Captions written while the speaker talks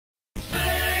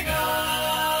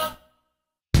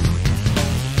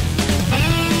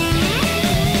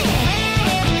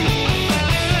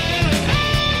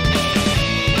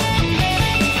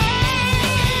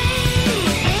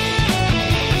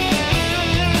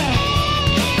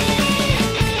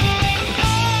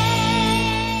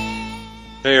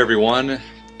Hey everyone,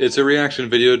 it's a reaction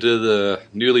video to the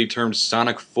newly termed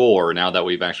Sonic 4 now that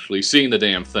we've actually seen the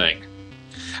damn thing.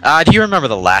 Do you remember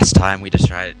the last time we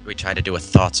tried to do a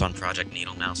thoughts on Project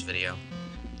Needle Mouse video?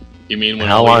 You mean when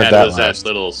How all long we did had that was last? that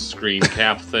little screen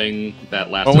cap thing that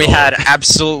lasted When we all- had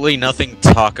absolutely nothing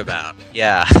to talk about.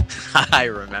 Yeah, I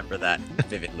remember that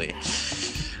vividly.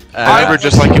 I remember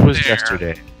just like it was there.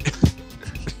 yesterday.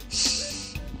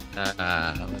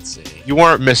 Let's see. You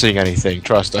weren't missing anything,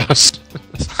 trust us.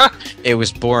 It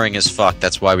was boring as fuck,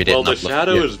 that's why we Well, didn't the upload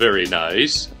shadow it. is very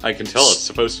nice. I can tell it's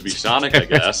supposed to be Sonic, I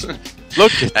guess.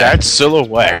 Look at that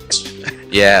silhouette.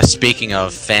 Yeah, speaking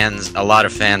of fans, a lot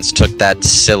of fans took that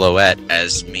silhouette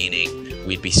as meaning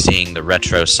we'd be seeing the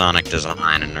retro Sonic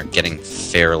design and are getting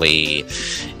fairly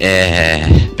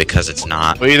because it's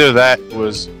not. Well, either that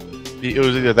was... It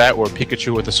was either that or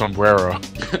Pikachu with a sombrero.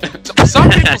 Some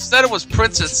people said it was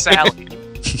Princess Sally.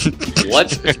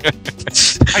 What?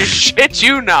 I shit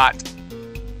you not.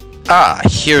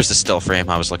 Here's the still frame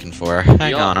I was looking for.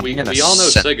 Hang on, I'm we gonna all know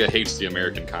set- SEGA hates the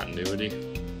American continuity.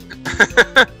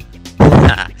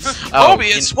 Oh,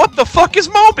 Mobius? What the fuck is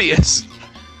Mobius?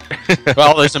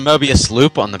 well, there's a Mobius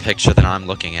loop on the picture that I'm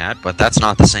looking at, but that's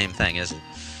not the same thing, is it?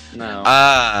 No.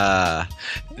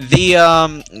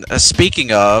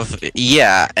 Speaking of,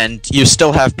 yeah, and you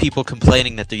still have people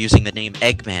complaining that they're using the name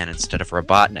Eggman instead of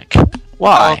Robotnik.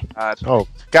 Why? Oh,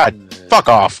 God, fuck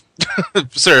off.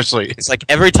 Seriously. It's like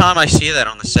every time I see that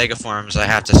on the SEGA forums, I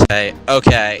have to say,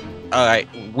 okay, alright,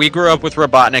 we grew up with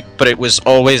Robotnik, but it was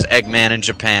always Eggman in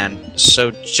Japan,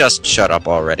 so just shut up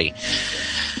already.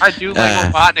 I do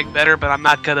like Robotnik better, but I'm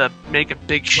not gonna make a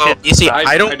big shit. Well, you see, I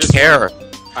I don't just- care.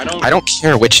 I I don't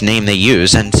care which name they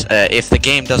use, and if the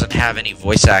game doesn't have any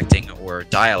voice acting or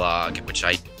dialogue, which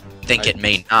I think it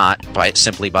may not,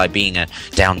 simply by being a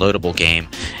downloadable game,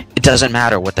 it doesn't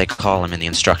matter what they call them in the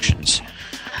instructions.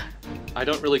 I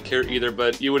don't really care either,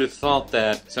 but you would have thought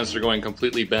that since they're going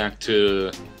completely back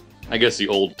to, I guess, the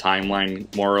old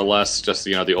timeline, more or less, just,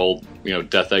 you know, the old, you know,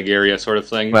 Death Egg area sort of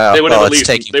thing. Well, they would have at it's least,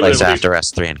 taking they would place have at least-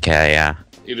 after S3 and K, yeah.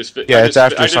 You just, Yeah, it's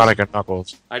after Sonic and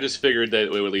Knuckles. I just figured that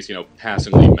it would at least, you know,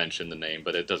 passingly mention the name,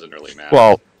 but it doesn't really matter.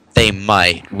 Well, They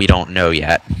might. We don't know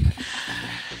yet.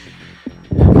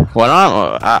 Well, what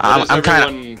I'm does kind of.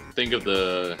 everyone think of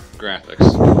the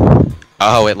graphics?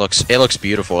 Oh, it looks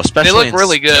beautiful, especially They look in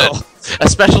really good.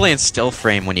 especially in still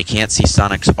frame when you can't see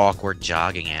Sonic's awkward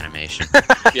jogging animation.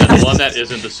 Yeah, the one that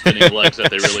isn't the spinning legs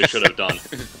that they really should have done.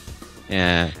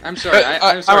 Yeah. I'm sorry.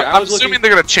 I'm sorry. I I'm was assuming looking.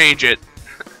 they're gonna change it.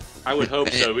 I would hope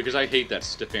so because I hate that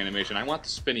stiff animation. I want the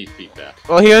spinny feet back.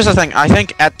 Well, here's the thing. I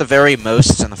think at the very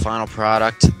most in the final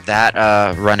product, that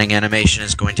running animation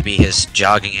is going to be his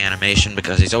jogging animation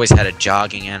because he's always had a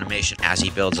jogging animation as he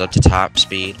builds up to top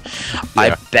speed.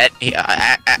 Yeah.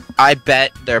 I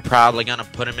bet they're probably gonna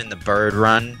put him in the bird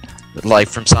run, like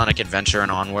from Sonic Adventure and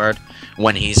onward,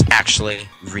 when he's actually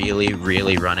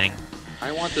really running.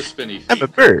 I want the spinny feet. I'm a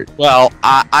bird. Well,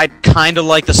 I kind of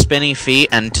like the spinny feet,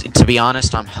 and to be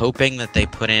honest, I'm hoping that they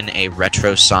put in a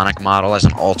retro Sonic model as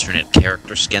an alternate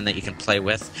character skin that you can play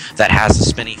with that has the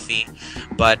spinny feet.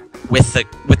 But with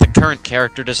the current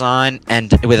character design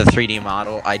and with a 3D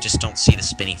model, I just don't see the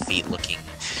spinny feet looking.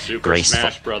 Super graceful.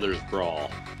 Smash Brothers Brawl.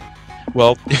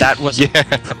 Well, that was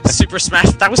Super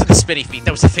Smash. That wasn't the spinny feet.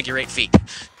 That was the figure 8 feet.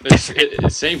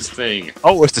 It's same thing.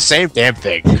 Oh, it's the same damn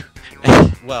thing.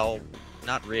 Well,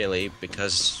 not really,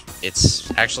 because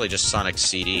it's actually just Sonic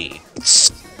CD.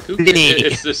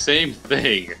 It's the same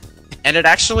thing. And it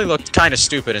actually looked kind of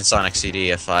stupid in Sonic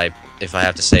CD, if I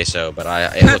have to say so. But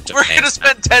it looked. We're gonna amazing.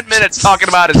 spend 10 minutes talking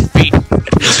about his feet.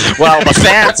 Well, the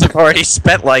fans have already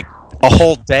spent like a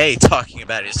whole day talking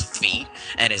about his feet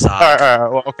and his eyes.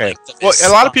 Alright, well, okay. Well, a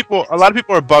lot of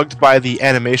people are bugged by the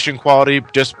animation quality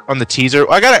just on the teaser.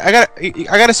 I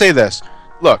gotta say this.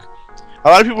 Look, a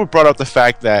lot of people brought up the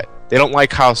fact that they don't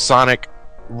like how Sonic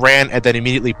ran and then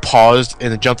immediately paused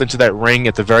and then jumped into that ring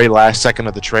at the very last second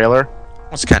of the trailer.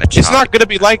 It's kind of. It's not going to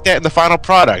be like that in the final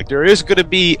product. There is going to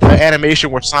be an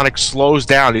animation where Sonic slows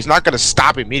down. He's not going to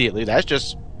stop immediately. That's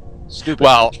just stupid.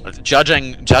 Well,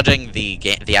 judging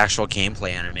the actual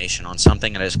gameplay animation on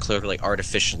something that is clearly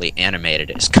artificially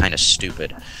animated is kind of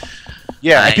stupid.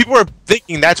 yeah, and people are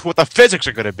thinking that's what the physics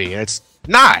are going to be, and it's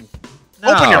not.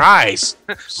 Open your eyes.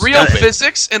 Real Stupid.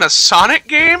 physics in a Sonic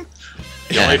game?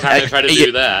 The only time they try to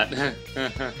do that.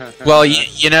 Well,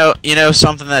 you know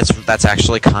something that's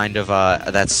actually kind of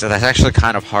that's actually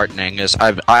kind of heartening is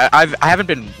I haven't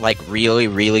been like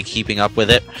really keeping up with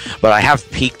it, but I have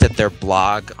peeked at their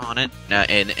blog on it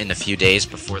in the few days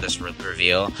before this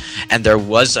reveal, and there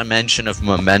was a mention of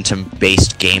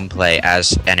momentum-based gameplay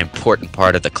as an important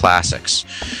part of the classics,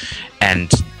 and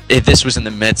this was in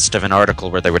the midst of an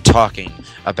article where they were talking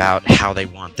about how they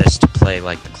want this to play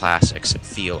like the classics and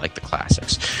feel like the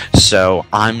classics. So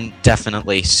I'm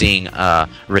definitely seeing a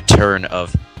return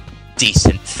of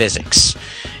decent physics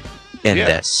in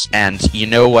this. And you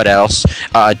know what else?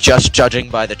 Just judging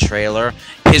by the trailer,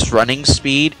 his running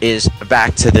speed is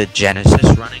back to the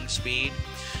Genesis running speed.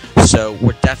 So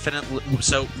we're definitely,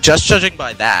 just judging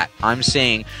by that, I'm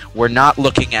saying we're not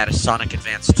looking at a Sonic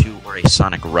Advance 2 or a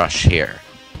Sonic Rush here.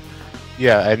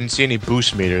 Yeah, I didn't see any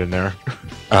boost meter in there.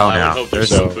 I would hope there's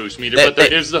some boost meter, but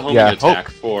there is the homing attack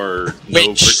for no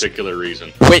particular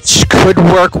reason. Which could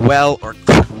work well or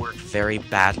could work very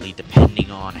badly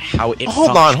depending on how it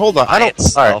hold on. I don't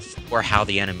itself or how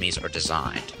the enemies are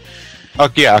designed.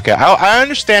 Okay. I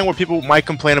understand where people might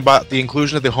complain about the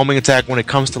inclusion of the homing attack when it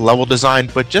comes to level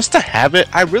design, but just to have it,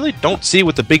 I really don't see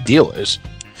what the big deal is.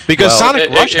 Because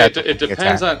Sonic Rush it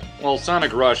depends on. Well,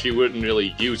 Sonic Rush, you wouldn't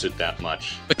really use it that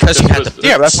much because you had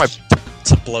that's my.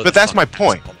 To blow but that's my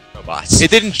point.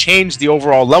 It didn't change the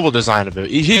overall level design of it.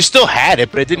 You still had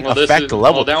it, but it didn't affect the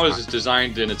level. Well, that was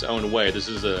designed in its own way. This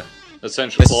is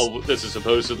this is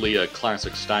supposedly a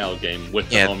classic style game with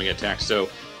the homing attack. So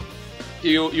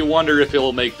you wonder if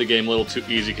it'll make the game a little too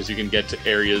easy because you can get to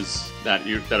areas that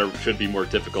should be more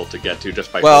difficult to get to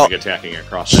just by homing attacking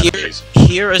across enemies.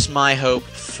 Here is my hope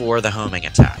for the homing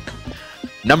attack.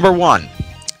 Number 1.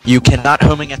 You cannot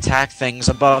homing attack things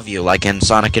above you, like in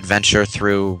Sonic Adventure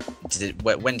through...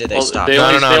 when did they stop? They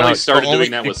only started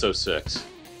doing that with 06.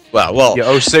 Well...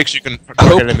 Yeah, 06 you can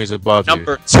target enemies above you.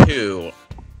 Number 2,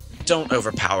 don't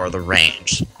overpower the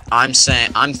range. I'm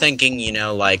thinking, you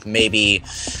know, like maybe...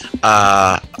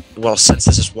 well, since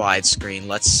this is widescreen,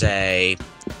 let's say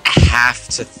half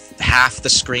the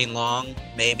screen long,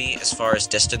 maybe, as far as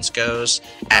distance goes.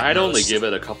 I'd only give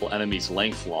it a couple enemies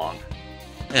length long.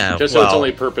 Yeah, so its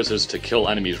only purpose is to kill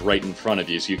enemies right in front of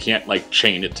you, so you can't like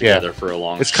chain it together for a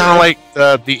long. It's kind of like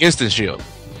the instant shield.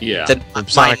 Yeah.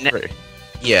 Sonic 3.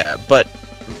 Yeah, but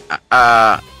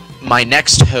my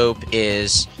next hope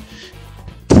is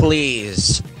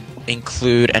please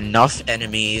include enough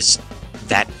enemies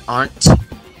that aren't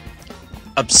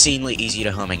obscenely easy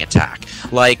to homing attack.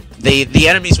 Like the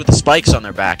enemies with the spikes on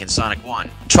their back in Sonic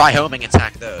 1. Try homing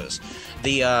attack those.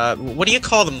 The, what do you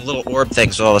call them, little orb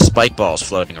things with all the spike balls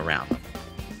floating around them?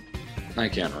 I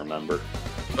can't remember.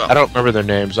 Well, I don't remember their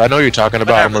names. I know you're talking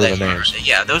about. I remember their names.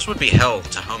 Yeah, those would be hell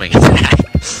to homing attack.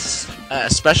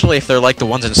 Especially if they're like the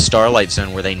ones in Starlight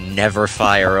Zone where they never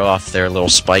fire off their little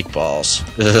spike balls.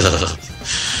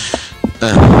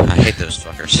 I hate those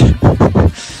fuckers.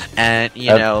 And,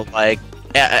 you know, like,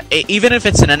 even if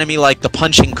it's an enemy like the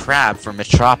Punching Crab from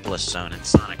Metropolis Zone in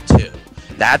Sonic 2.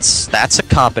 That's a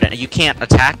competent. You can't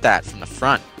attack that from the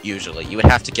front usually. You would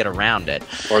have to get around it.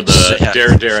 Or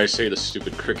the dare I say the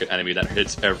stupid cricket enemy that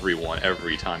hits everyone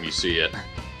every time you see it.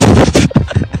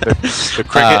 the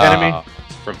cricket enemy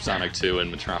from Sonic 2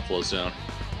 and Metropolis Zone.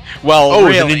 Well,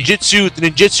 really? the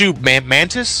ninjutsu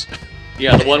mantis.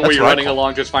 Yeah, the one where you're running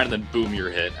along just fine and then boom, you're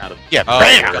hit out of... Yeah,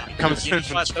 bam! Comes from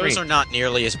the screen. Those are not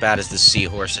nearly as bad as the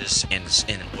seahorses in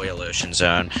Oil Ocean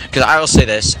Zone. Because I will say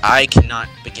this, I cannot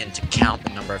begin to count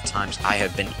the number of times I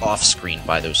have been off-screen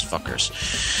by those fuckers.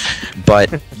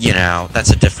 But, you know, that's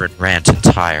a different rant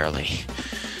entirely.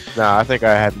 No, I think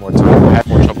I had more time. I had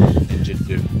more trouble with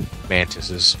ninjutsu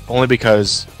mantises. Only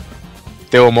because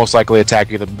they will most likely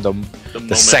attack you the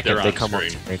second they come on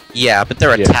screen. Yeah, but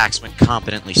their attacks went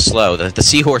competently slow. The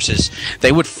seahorses,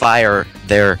 they would fire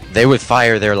their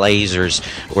lasers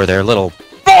or their little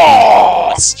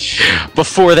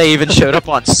before they even showed up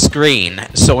on screen.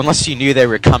 So unless you knew they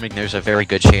were coming, there's a very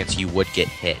good chance you would get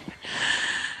hit.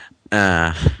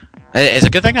 It's a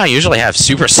good thing I usually have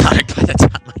supersonic by the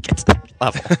time I get to that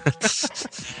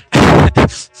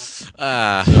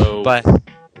level. But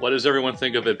what does everyone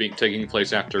think of it taking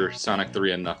place after Sonic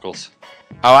 3 and Knuckles?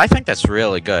 Oh, I think that's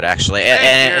really good, actually.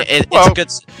 It's a good...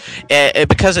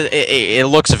 because it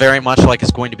looks very much like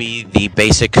it's going to be the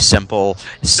basic, simple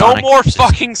Sonic... No more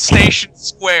fucking Station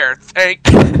Square, thank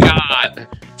God!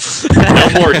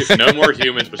 no more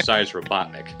humans besides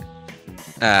Robotnik.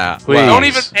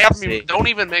 Don't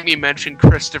even make me mention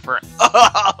Christopher.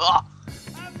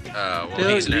 Well,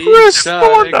 he's never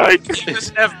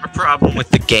a problem with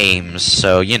the games,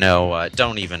 so, you know,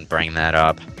 don't even bring that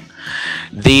up.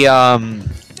 The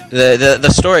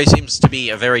story seems to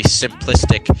be a very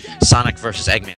simplistic Sonic versus Eggman